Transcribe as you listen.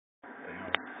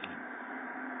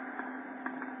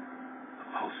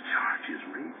False charges,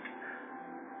 Rick.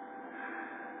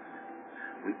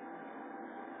 We...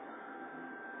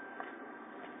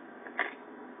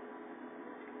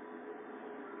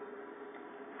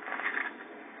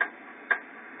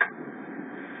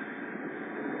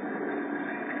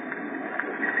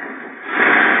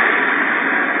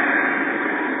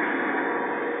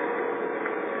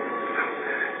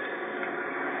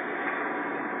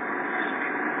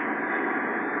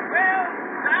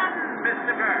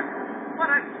 What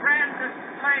a grand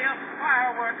display of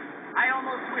fireworks. I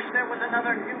almost wish there was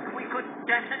another nuke we could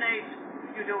detonate.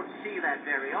 You don't see that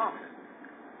very often.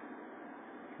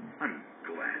 I'm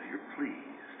glad you're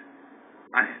pleased.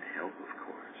 I had help, of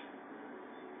course.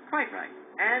 Quite right.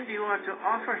 And you are to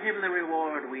offer him the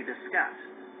reward we discussed.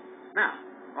 Now,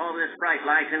 all this bright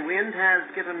light and wind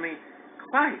has given me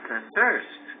quite a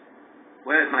thirst.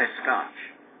 Where's my scotch?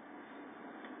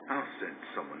 I'll send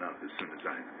someone up as soon as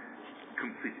I've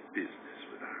completed business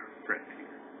with our friend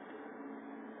here.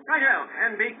 Righto,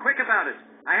 and be quick about it.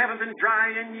 I haven't been dry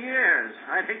in years.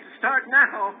 I'd hate to start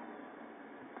now.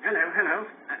 Hello.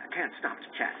 I can't stop to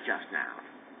chat just now.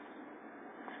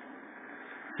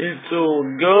 It's all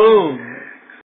gone.